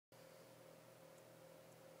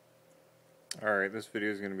Alright, this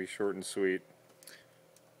video is going to be short and sweet.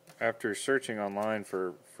 After searching online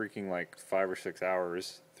for freaking like 5 or 6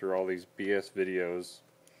 hours through all these BS videos,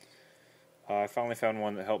 I finally found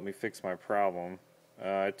one that helped me fix my problem.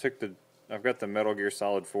 I've got the Metal Gear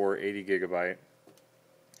Solid 4 80 gigabyte.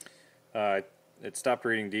 It stopped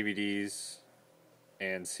reading DVDs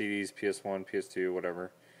and CDs, PS1, PS2,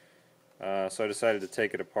 whatever. So I decided to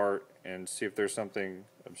take it apart and see if there's something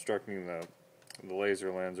obstructing the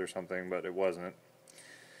laser lens or something, but it wasn't.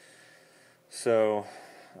 So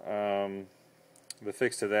the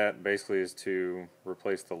fix to that basically is to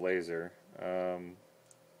replace the laser. The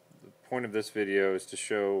point of this video is to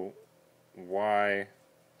show why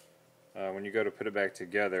when you go to put it back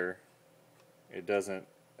together, it doesn't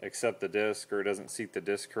accept the disc, or it doesn't seat the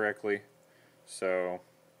disc correctly. So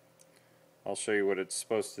I'll show you what it's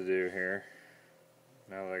supposed to do here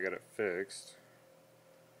now that I got it fixed.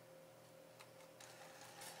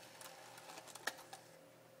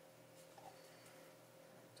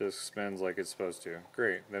 Disc spins like it's supposed to.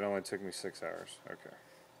 Great, that only took me 6 hours. Okay.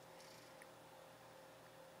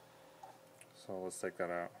 So let's take that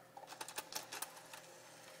out.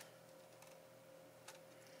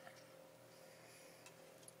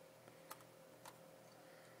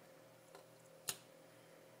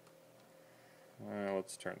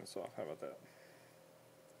 Let's turn this off. How about that?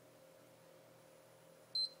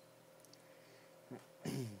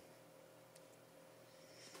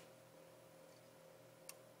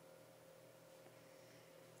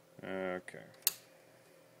 Okay.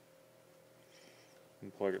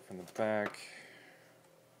 Unplug it from the back.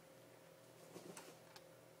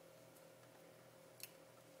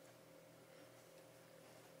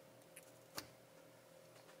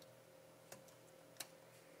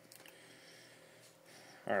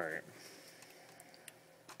 Alright.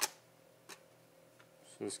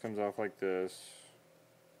 So this comes off like this.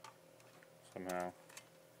 Somehow.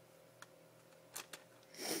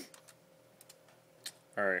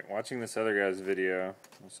 Alright, watching this other guy's video,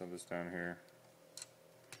 I'll set this down here.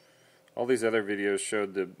 All these other videos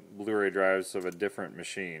showed the Blu-ray drives of a different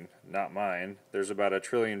machine, not mine. There's about 1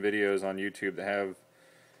 trillion videos on YouTube that have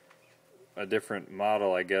a different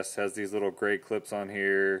model, I guess. Has these little gray clips on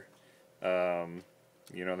here.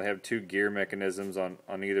 You know, they have 2 gear mechanisms on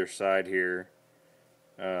either side here.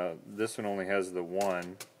 This one only has the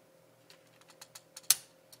one.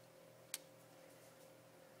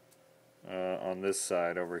 On this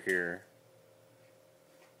side over here.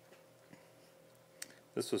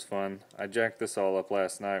 This was fun. I jacked this all up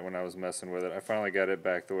last night when I was messing with it. I finally got it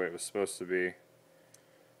back the way it was supposed to be.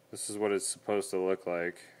 This is what it's supposed to look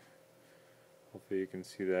like. Hopefully you can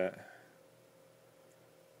see that.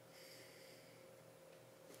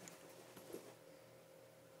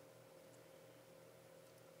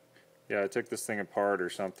 Yeah, I took this thing apart or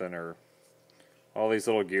something, or all these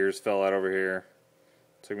little gears fell out over here.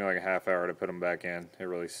 Took me like a half hour to put them back in. It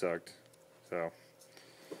really sucked. So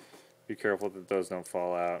be careful that those don't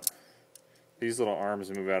fall out. These little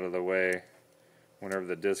arms move out of the way whenever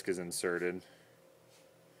the disc is inserted.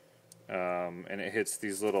 And it hits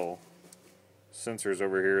these little sensors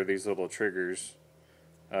over here, these little triggers,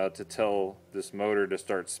 to tell this motor to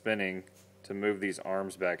start spinning, to move these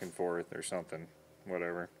arms back and forth or something.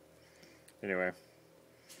 Whatever. Anyway,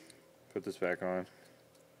 put this back on.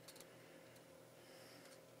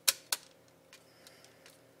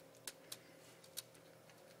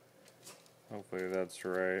 Hopefully that's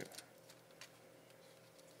right.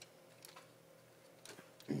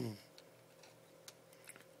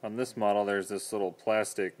 On this model, there's this little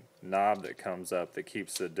plastic knob that comes up that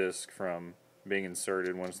keeps the disc from being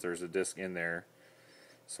inserted once there's a disc in there.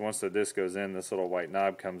 So once the disc goes in, this little white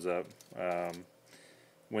knob comes up.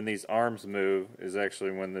 When these arms move is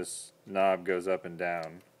actually when this knob goes up and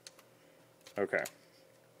down. Okay.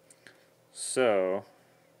 So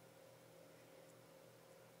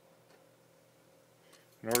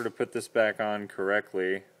in order to put this back on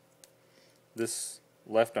correctly, this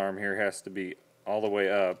left arm here has to be all the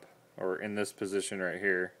way up, or in this position right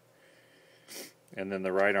here, and then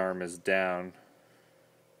the right arm is down.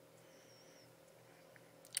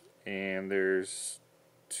 And there's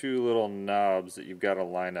 2 little knobs that you've got to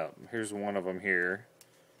line up. Here's one of them here,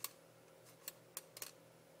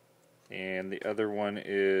 and the other one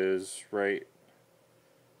is right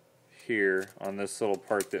here on this little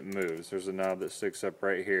part that moves. There's a knob that sticks up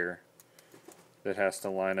right here that has to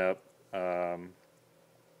line up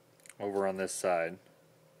over on this side.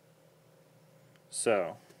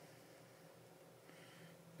 So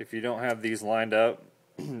if you don't have these lined up,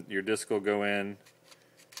 your disc will go in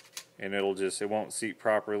and it won't seat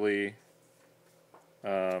properly.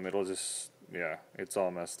 It'll just, yeah, it's all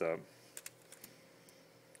messed up.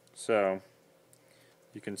 So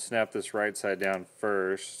you can snap this right side down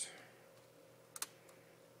first.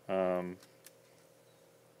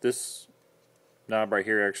 This knob right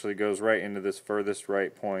here actually goes right into this furthest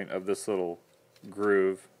right point of this little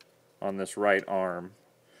groove on this right arm.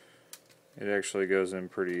 It actually goes in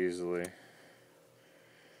pretty easily.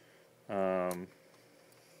 Okay.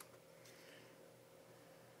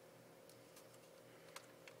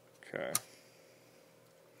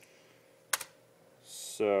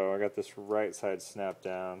 So I got this right side snapped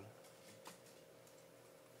down.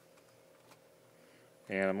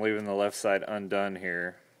 And I'm leaving the left side undone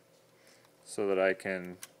here so that I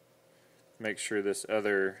can make sure this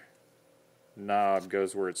other knob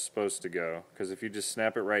goes where it's supposed to go. Because if you just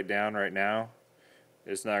snap it right down right now,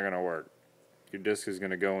 it's not going to work. Your disc is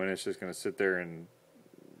going to go in, it's just going to sit there and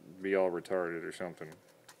be all retarded or something.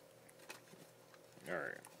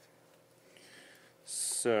 Alright.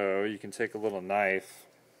 So you can take a little knife.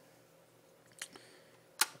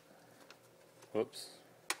 Whoops.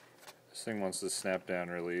 This thing wants to snap down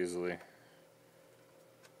really easily.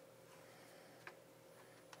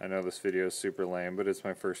 I know this video is super lame, but it's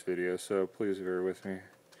my first video, so please bear with me.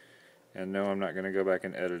 And no, I'm not going to go back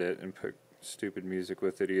and edit it and put stupid music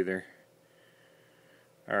with it either.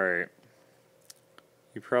 Alright.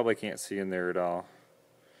 You probably can't see in there at all.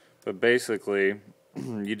 But basically,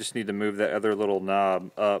 you just need to move that other little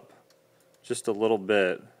knob up just a little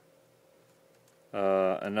bit.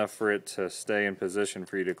 Enough for it to stay in position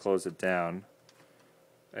for you to close it down.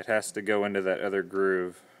 It has to go into that other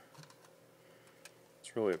groove.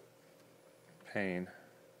 It's really a pain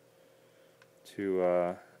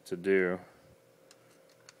to do.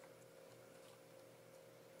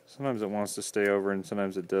 Sometimes it wants to stay over and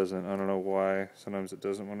sometimes it doesn't. I don't know why. Sometimes it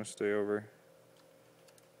doesn't want to stay over.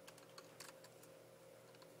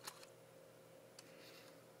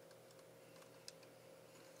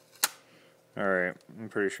 Alright, I'm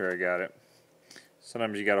pretty sure I got it.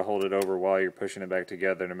 Sometimes you gotta hold it over while you're pushing it back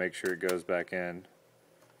together to make sure it goes back in.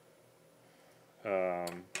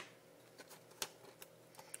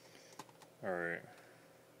 Alright.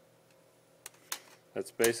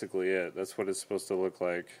 That's basically it. That's what it's supposed to look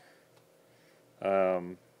like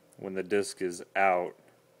when the disc is out.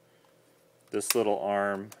 This little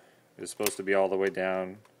arm is supposed to be all the way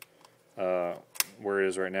down where it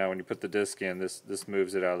is right now. When you put the disc in, this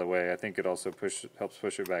moves it out of the way. I think it also helps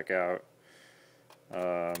push it back out.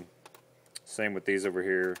 Same with these over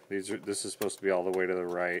here. This is supposed to be all the way to the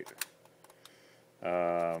right.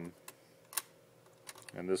 And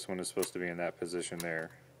this one is supposed to be in that position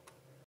there.